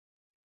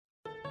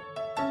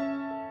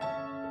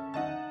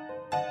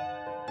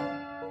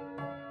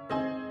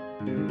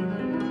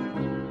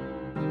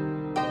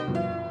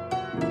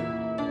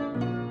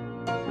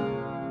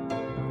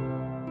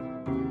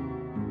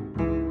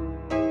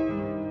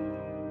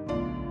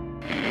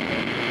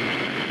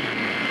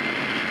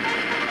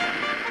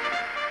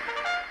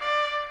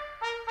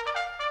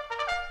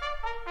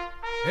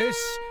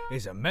This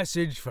is a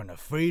message from the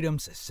Freedom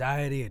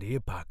Society of the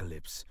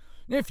Apocalypse.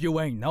 If you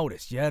ain't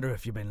noticed yet, or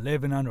if you've been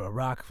living under a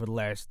rock for the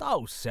last,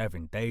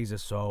 7 days or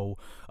so,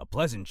 A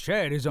Pleasant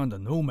Chat is under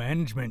new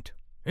management.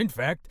 In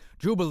fact,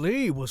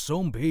 Jubilee will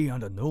soon be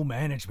under new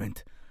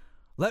management.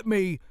 Let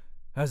me,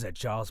 as that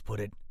Charles put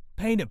it,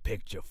 paint a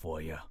picture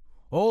for you.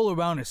 All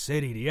around the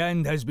city, the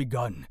end has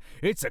begun.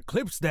 It's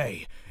Eclipse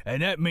Day,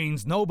 and that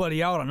means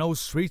nobody out on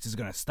those streets is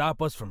gonna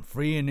stop us from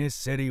freeing this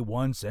city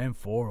once and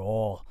for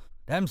all.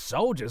 Them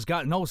soldiers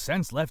got no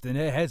sense left in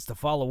their heads to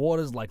follow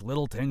orders like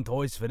little tin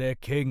toys for their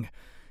king.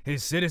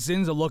 His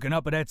citizens are looking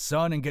up at that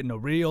sun and getting a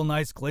real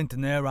nice glint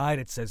in their eye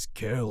that says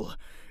kill.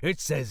 It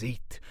says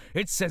eat.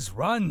 It says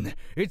run.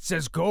 It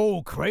says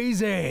go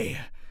crazy.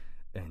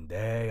 And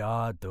they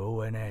are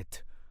doing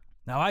it.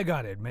 Now I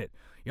gotta admit,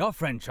 your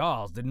friend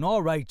Charles did an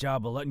alright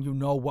job of letting you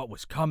know what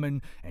was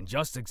coming and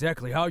just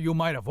exactly how you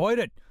might avoid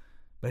it.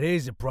 But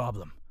here's the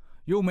problem.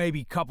 You may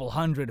be couple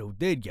hundred who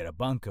did get a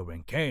bunker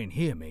and can't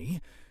hear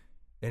me.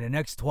 In the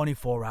next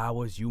 24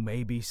 hours, you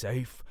may be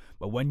safe,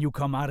 but when you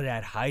come out of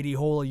that hidey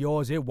hole of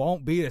yours, it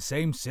won't be the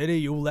same city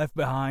you left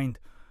behind.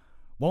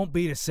 Won't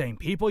be the same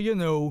people you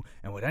knew,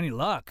 and with any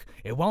luck,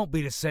 it won't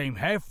be the same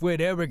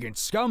half-wit, arrogant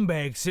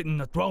scumbag sitting on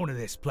the throne of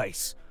this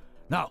place.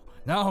 No,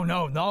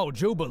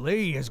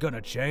 Jubilee is gonna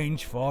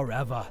change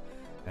forever.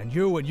 And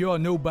you and your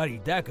new buddy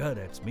Decker,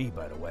 that's me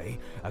by the way,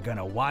 are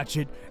gonna watch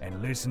it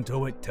and listen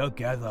to it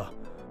together.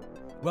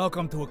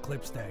 Welcome to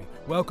Eclipse Day.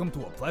 Welcome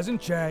to A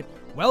Pleasant Chat.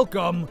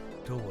 Welcome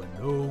to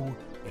a new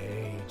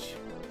age.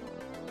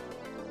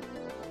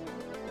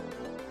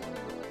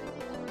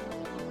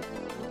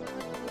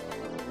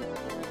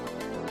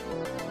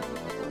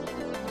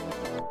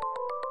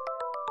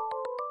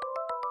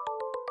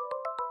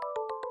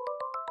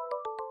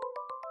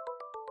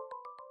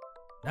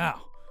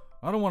 Now,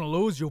 I don't want to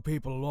lose you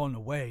people along the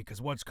way,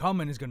 because what's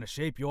coming is going to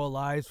shape your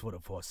lives for the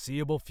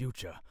foreseeable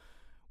future.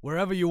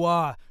 Wherever you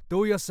are,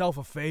 do yourself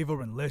a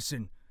favor and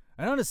listen.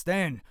 And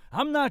understand,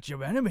 I'm not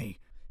your enemy.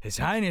 His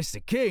Highness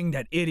the King,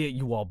 that idiot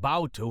you all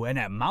bow to, and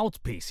that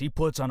mouthpiece he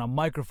puts on a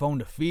microphone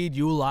to feed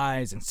you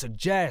lies and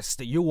suggests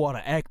that you ought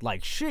to act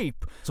like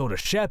sheep so the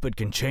shepherd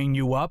can chain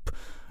you up,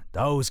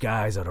 those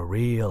guys are the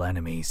real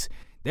enemies.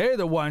 They're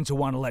the ones who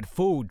want to let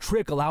food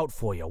trickle out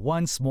for you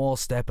one small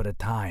step at a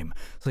time,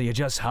 so you're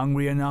just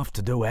hungry enough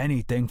to do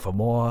anything for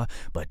more,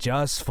 but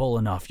just full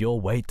enough you'll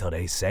wait till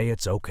they say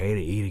it's okay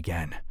to eat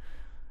again.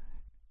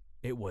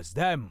 It was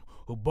them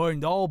who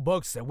burned all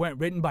books that weren't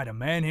written by the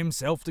man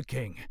himself, the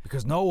king,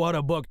 because no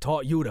other book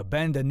taught you to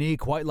bend a knee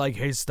quite like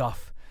his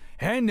stuff.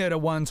 And they're the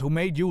ones who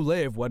made you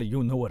live, whether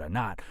you knew it or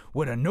not,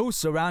 with a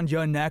noose around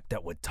your neck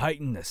that would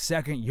tighten the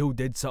second you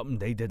did something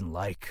they didn't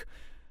like.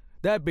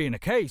 That being the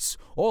case,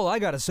 all I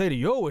gotta say to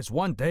you is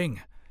one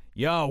thing.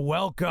 You're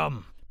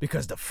welcome.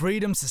 Because the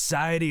Freedom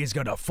Society is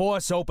gonna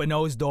force open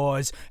those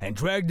doors and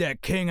drag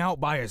that king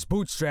out by his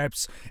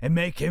bootstraps and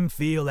make him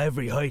feel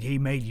every hurt he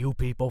made you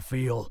people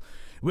feel.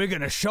 We're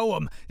gonna show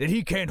him that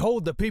he can't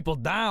hold the people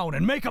down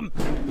and make him...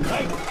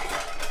 Hey!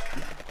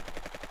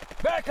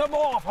 Back him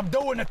off! I'm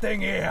doing the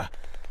thing here!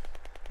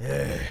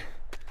 Yeah.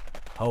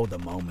 Hold a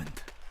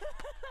moment.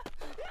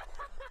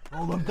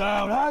 Hold him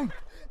down, eh?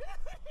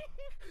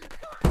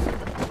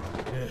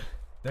 Yeah.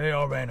 They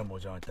are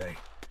animals, aren't they?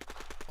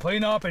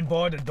 Clean up and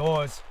bar the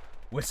doors.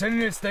 We're sending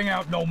this thing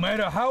out no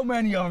matter how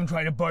many of them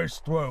try to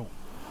burst through.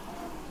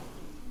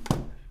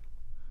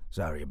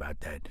 Sorry about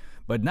that.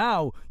 But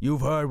now you've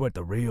heard what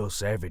the real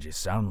savages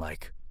sound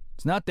like.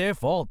 It's not their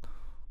fault.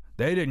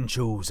 They didn't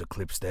choose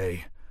Eclipse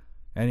Day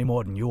any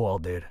more than you all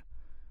did.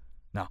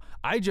 Now,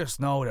 I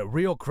just know that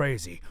real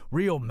crazy,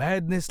 real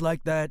madness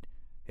like that,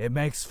 it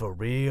makes for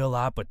real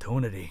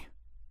opportunity.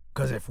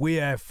 'Cause if we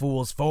have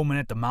fools foaming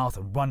at the mouth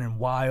and running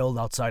wild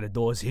outside the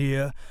doors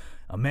here,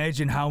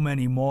 imagine how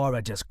many more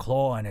are just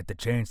clawing at the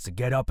chance to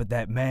get up at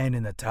that man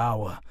in the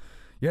tower.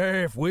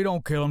 Yeah, if we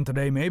don't kill him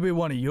today, maybe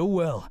one of you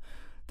will.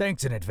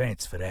 Thanks in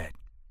advance for that.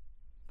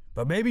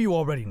 But maybe you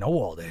already know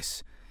all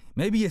this.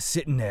 Maybe you're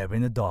sitting there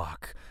in the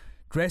dark,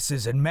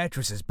 dresses and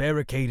mattresses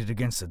barricaded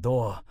against the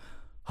door,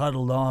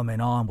 huddled arm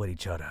in arm with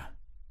each other.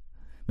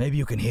 Maybe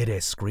you can hear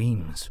their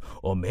screams,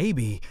 or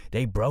maybe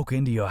they broke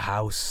into your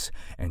house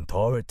and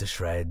tore it to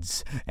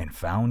shreds and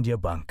found your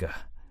bunker.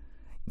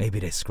 Maybe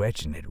they're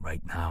scratching it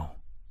right now.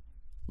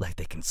 Like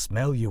they can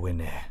smell you in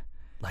there.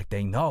 Like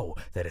they know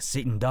that a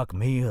sitting duck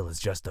meal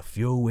is just a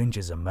few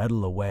inches of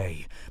metal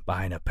away,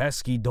 behind a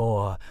pesky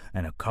door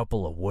and a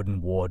couple of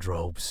wooden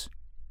wardrobes.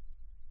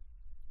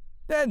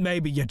 Then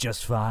maybe you're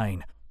just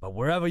fine, but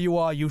wherever you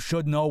are, you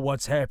should know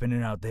what's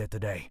happening out there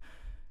today.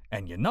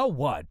 And you know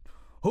what?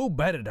 Who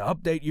better to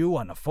update you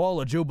on the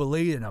fall of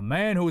Jubilee than a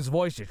man whose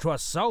voice you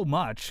trust so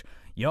much,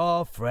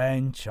 your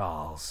friend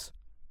Charles.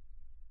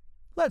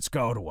 Let's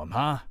go to him,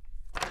 huh?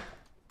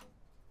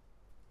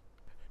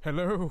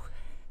 Hello?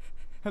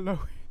 Hello?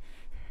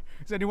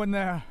 Is anyone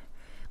there?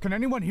 Can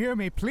anyone hear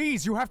me?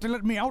 Please, you have to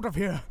let me out of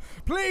here.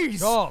 Please!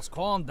 Charles,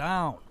 calm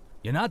down.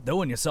 You're not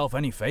doing yourself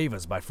any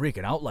favors by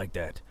freaking out like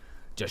that.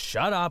 Just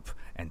shut up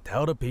and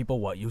tell the people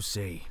what you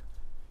see.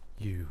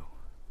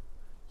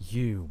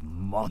 You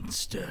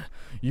monster.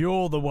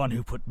 You're the one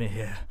who put me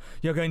here.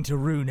 You're going to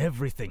ruin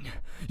everything.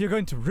 You're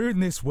going to ruin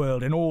this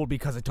world, and all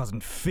because it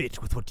doesn't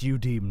fit with what you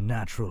deem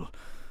natural.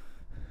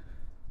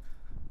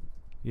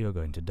 You're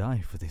going to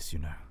die for this, you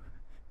know.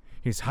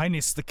 His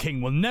Highness the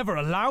King will never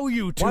allow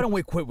you to— Why don't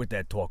we quit with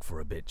that talk for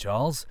a bit,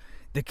 Charles?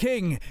 The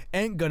King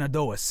ain't gonna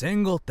do a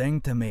single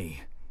thing to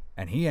me.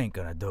 And he ain't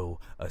gonna do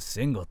a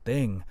single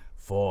thing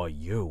for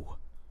you.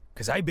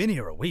 'Cause I've been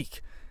here a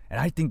week, and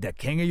I think that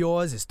king of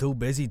yours is too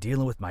busy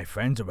dealing with my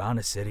friends around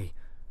the city.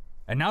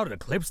 And now that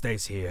Eclipse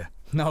Day's here,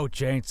 no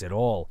chance at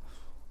all.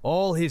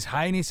 All His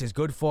Highness is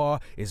good for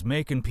is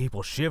making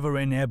people shiver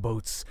in their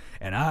boots,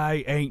 and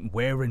I ain't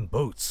wearing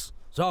boots.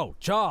 So,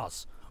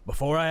 Charles,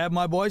 before I have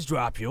my boys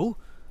drop you,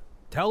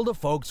 tell the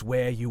folks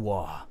where you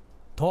are.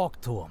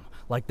 Talk to them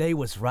like they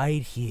was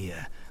right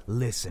here,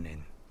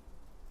 listening.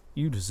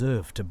 You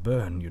deserve to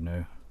burn, you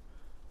know.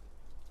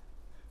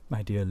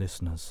 My dear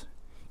listeners,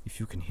 if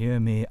you can hear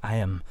me, I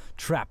am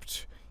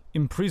trapped,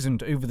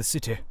 imprisoned over the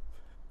city.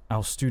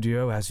 Our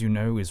studio, as you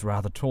know, is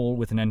rather tall,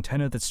 with an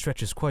antenna that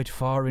stretches quite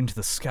far into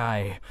the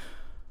sky.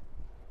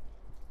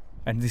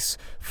 And this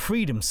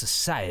Freedom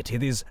Society,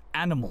 these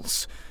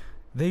animals,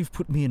 they've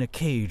put me in a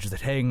cage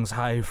that hangs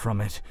high from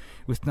it,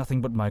 with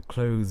nothing but my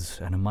clothes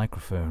and a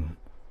microphone.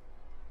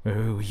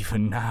 Oh,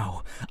 even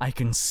now, I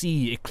can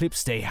see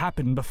Eclipse Day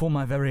happen before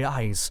my very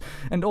eyes,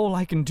 and all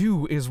I can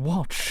do is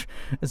watch,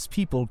 as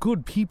people,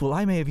 good people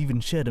I may have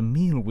even shared a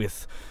meal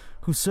with,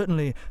 who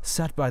certainly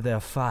sat by their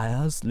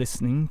fires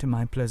listening to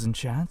my pleasant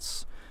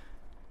chats,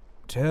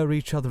 tear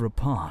each other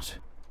apart.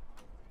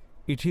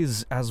 It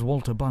is, as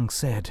Walter Bunk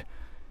said,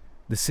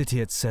 the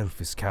city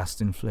itself is cast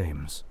in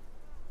flames.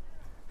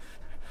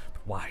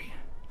 But why?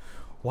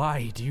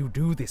 Why do you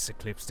do this,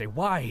 Eclipse Day?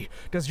 Why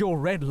does your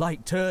red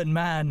light turn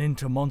man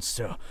into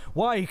monster?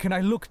 Why can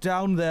I look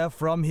down there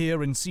from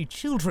here and see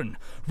children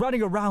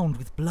running around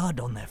with blood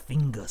on their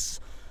fingers?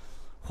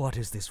 What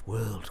is this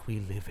world we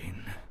live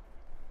in?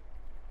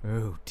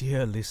 Oh,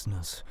 dear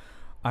listeners,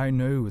 I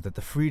know that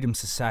the Freedom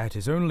Society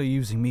is only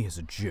using me as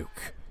a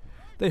joke.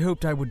 They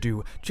hoped I would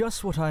do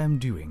just what I am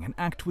doing and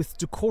act with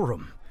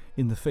decorum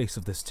in the face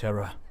of this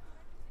terror.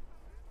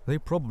 They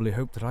probably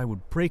hoped that I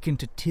would break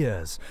into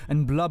tears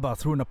and blubber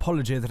through an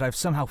apology that I've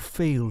somehow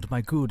failed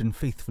my good and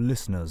faithful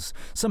listeners,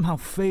 somehow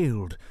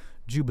failed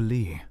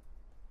Jubilee.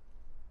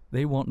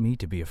 They want me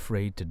to be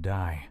afraid to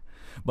die.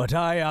 But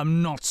I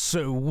am not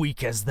so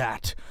weak as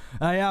that.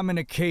 I am in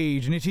a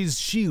cage, and it is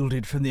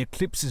shielded from the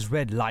eclipse's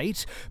red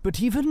light,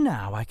 but even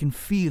now I can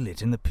feel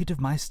it in the pit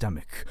of my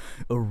stomach,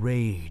 a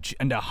rage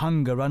and a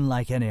hunger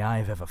unlike any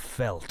I've ever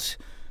felt.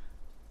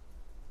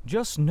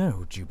 Just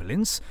know,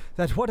 Jubilants,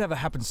 that whatever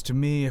happens to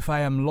me if I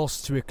am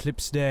lost to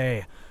Eclipse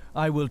Day,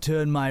 I will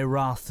turn my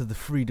wrath to the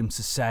Freedom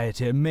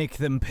Society and make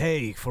them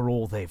pay for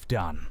all they've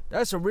done.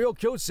 That's a real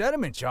cute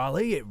sentiment,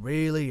 Charlie. It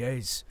really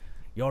is.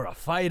 You're a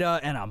fighter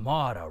and a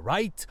martyr,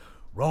 right?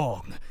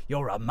 Wrong.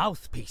 You're a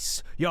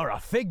mouthpiece. You're a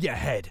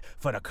figurehead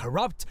for the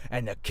corrupt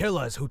and the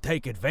killers who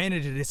take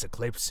advantage of this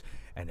eclipse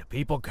and the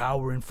people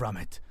cowering from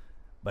it.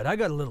 But I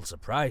got a little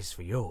surprise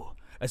for you.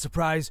 A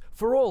surprise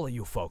for all of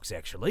you folks,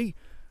 actually.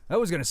 I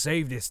was going to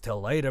save this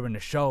till later in the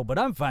show, but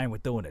I'm fine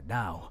with doing it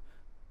now.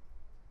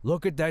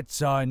 Look at that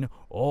sun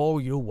all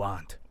you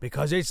want,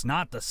 because it's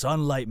not the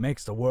sunlight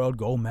makes the world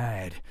go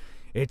mad.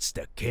 It's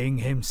the king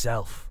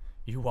himself.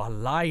 You are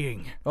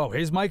lying. Oh,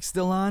 his mic's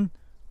still on?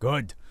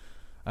 Good.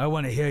 I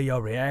want to hear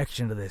your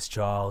reaction to this,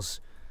 Charles.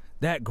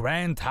 That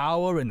grand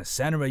tower in the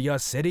center of your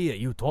city that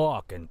you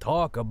talk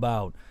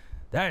about,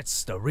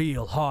 that's the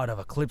real heart of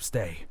Eclipse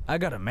Day. I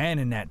got a man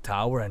in that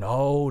tower, and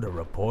oh, the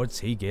reports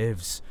he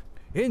gives.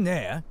 In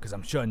there, because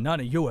I'm sure none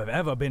of you have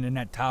ever been in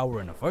that tower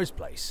in the first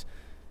place,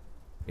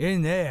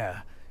 in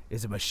there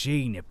is a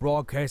machine that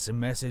broadcasts a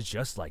message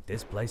just like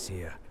this place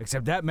here.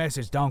 Except that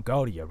message don't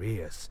go to your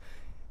ears.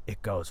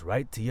 It goes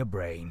right to your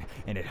brain,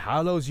 and it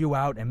hollows you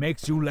out and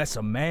makes you less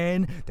a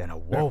man than a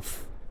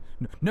wolf.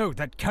 No,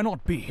 that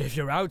cannot be. If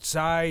you're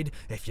outside,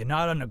 if you're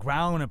not on the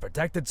ground and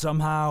protected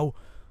somehow,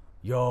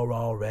 you're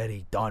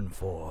already done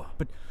for.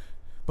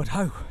 But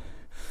how?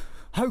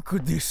 How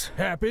could this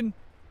happen?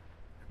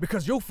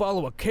 Because you'll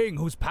follow a king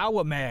who's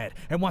power mad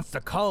and wants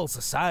to cull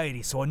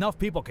society so enough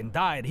people can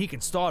die and he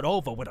can start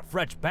over with a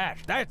fresh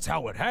batch. That's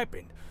how it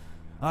happened.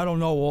 I don't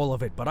know all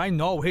of it, but I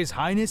know His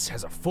Highness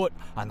has a foot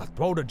on the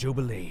throat of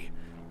Jubilee.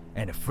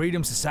 And the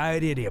Freedom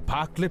Society of the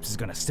Apocalypse is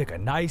gonna stick a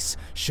nice,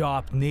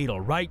 sharp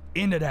needle right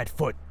into that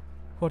foot.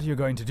 What are you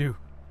going to do?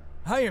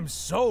 I am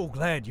so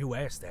glad you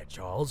asked that,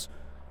 Charles.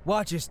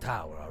 Watch his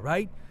tower,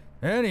 alright?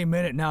 Any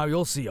minute now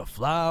you'll see a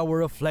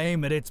flower of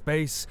flame at its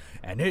base,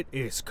 and it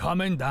is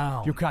coming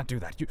down. You can't do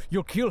that.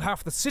 You'll kill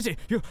half the city.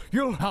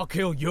 I'll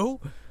kill you?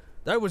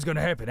 That was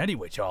gonna happen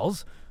anyway,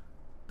 Charles.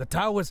 The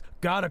tower's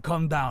gotta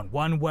come down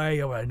one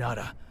way or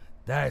another.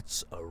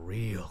 That's a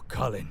real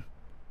culling.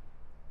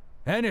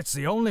 And it's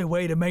the only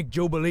way to make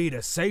Jubilee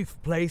the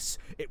safe place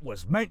it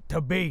was meant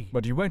to be.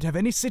 But you won't have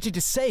any city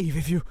to save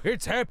if you...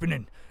 It's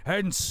happening,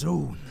 and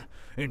soon.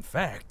 In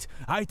fact,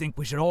 I think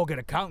we should all get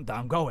a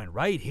countdown going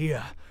right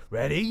here.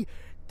 Ready?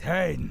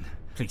 10.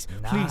 Please,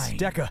 9,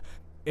 Decker.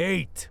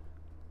 8, Decker,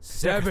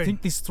 7.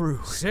 think this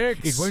through. 6.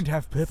 It won't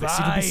have purpose.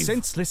 5, It'll be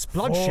senseless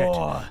bloodshed.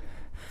 4,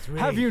 3,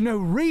 Have you no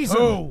reason?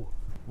 2,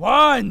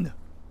 1.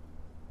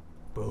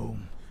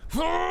 Boom.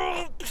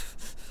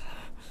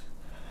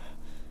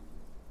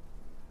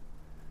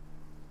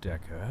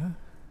 Decker?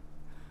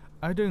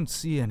 I don't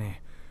see any.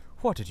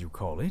 What did you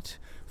call it?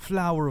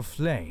 Flower of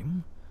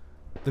flame?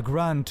 The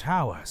Grand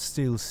Tower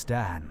still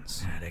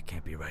stands. That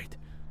can't be right.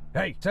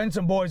 Hey, send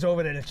some boys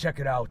over there to check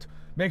it out.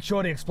 Make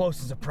sure the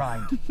explosives are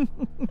primed.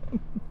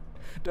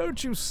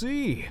 Don't you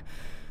see?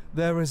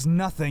 There is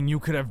nothing you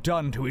could have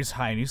done to His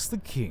Highness the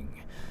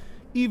King.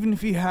 Even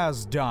if he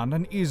has done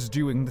and is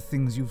doing the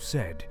things you've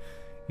said,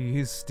 he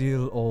is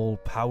still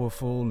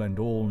all-powerful and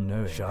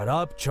all-knowing. Shut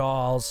up,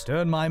 Charles.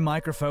 Turn my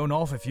microphone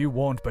off if you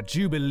want, but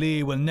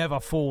Jubilee will never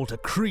fall to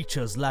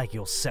creatures like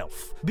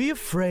yourself. Be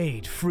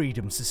afraid,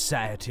 Freedom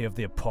Society of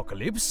the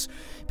Apocalypse,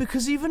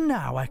 because even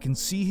now I can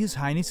see His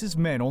Highness's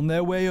men on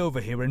their way over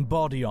here in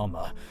body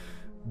armor.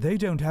 They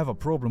don't have a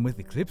problem with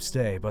Eclipse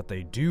Day, but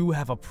they do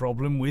have a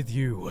problem with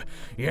you.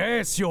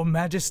 Yes, Your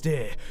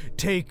Majesty,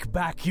 take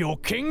back your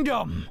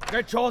kingdom!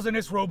 Get Charles in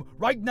this room,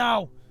 right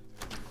now!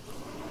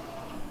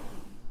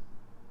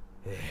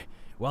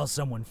 While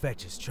someone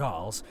fetches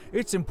Charles,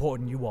 it's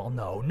important you all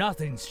know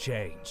nothing's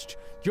changed.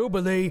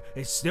 Jubilee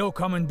is still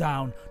coming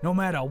down, no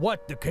matter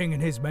what the king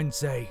and his men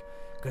say.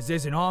 Cause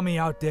there's an army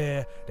out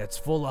there that's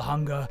full of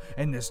hunger,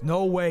 and there's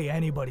no way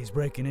anybody's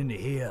breaking into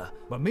here.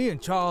 But me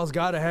and Charles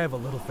gotta have a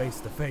little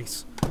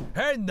face-to-face.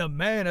 And the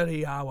man of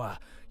the hour.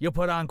 You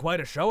put on quite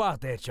a show out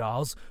there,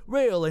 Charles.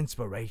 Real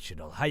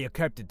inspirational, how you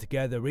kept it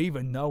together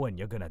even knowing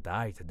you're gonna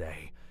die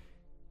today.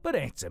 But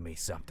answer me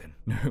something.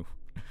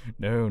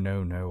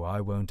 No,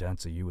 I won't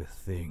answer you a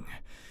thing.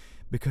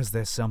 Because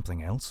there's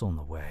something else on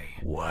the way.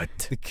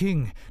 What? The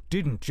king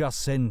didn't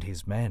just send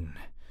his men.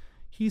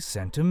 He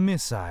sent a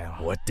missile.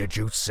 What did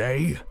you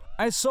say?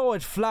 I saw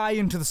it fly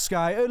into the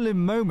sky only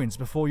moments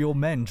before your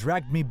men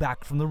dragged me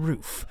back from the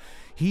roof.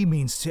 He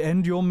means to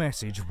end your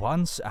message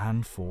once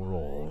and for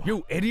all.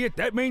 You idiot!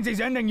 That means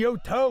he's ending you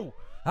too!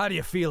 How do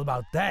you feel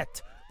about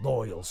that,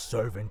 loyal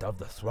servant of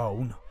the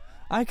throne?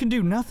 I can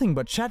do nothing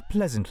but chat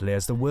pleasantly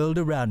as the world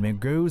around me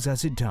goes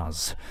as it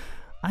does.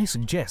 I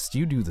suggest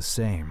you do the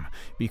same,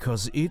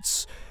 because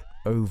it's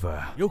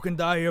over. You can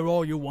die here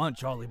all you want,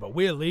 Charlie, but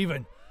we're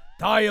leaving.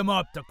 Tie him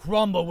up to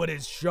crumble with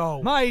his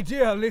show. My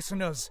dear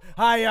listeners,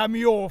 I am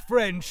your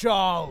friend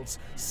Charles,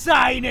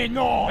 signing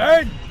off!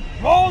 Ben,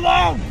 roll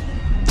out!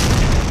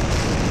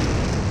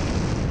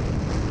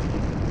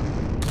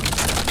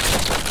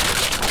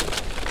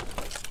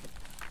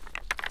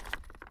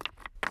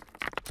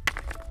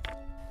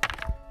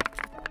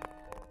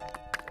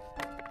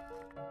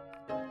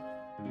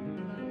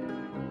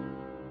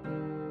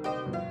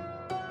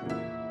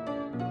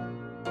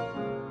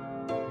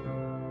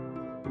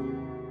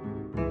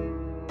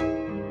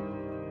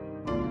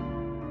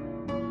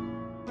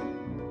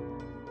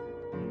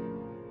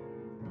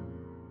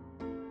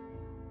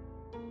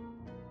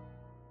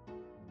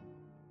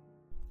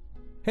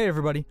 Hey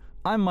everybody,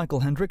 I'm Michael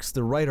Hendricks,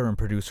 the writer and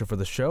producer for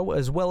the show,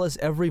 as well as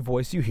every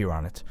voice you hear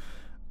on it.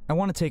 I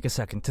want to take a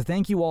second to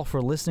thank you all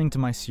for listening to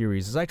my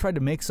series as I tried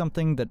to make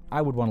something that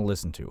I would want to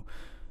listen to.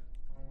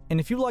 And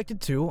if you liked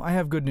it too, I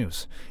have good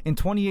news. In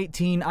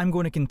 2018, I'm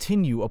going to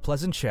continue a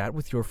pleasant chat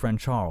with your friend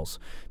Charles,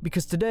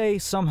 because today,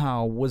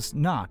 somehow, was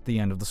not the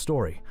end of the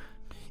story.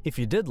 If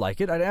you did like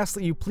it, I'd ask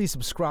that you please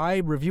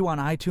subscribe, review on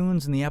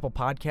iTunes and the Apple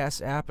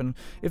Podcasts app, and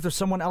if there's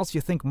someone else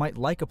you think might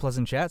like a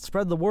pleasant chat,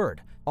 spread the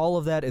word. All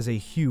of that is a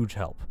huge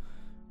help.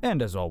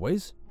 And as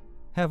always,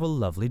 have a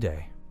lovely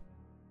day.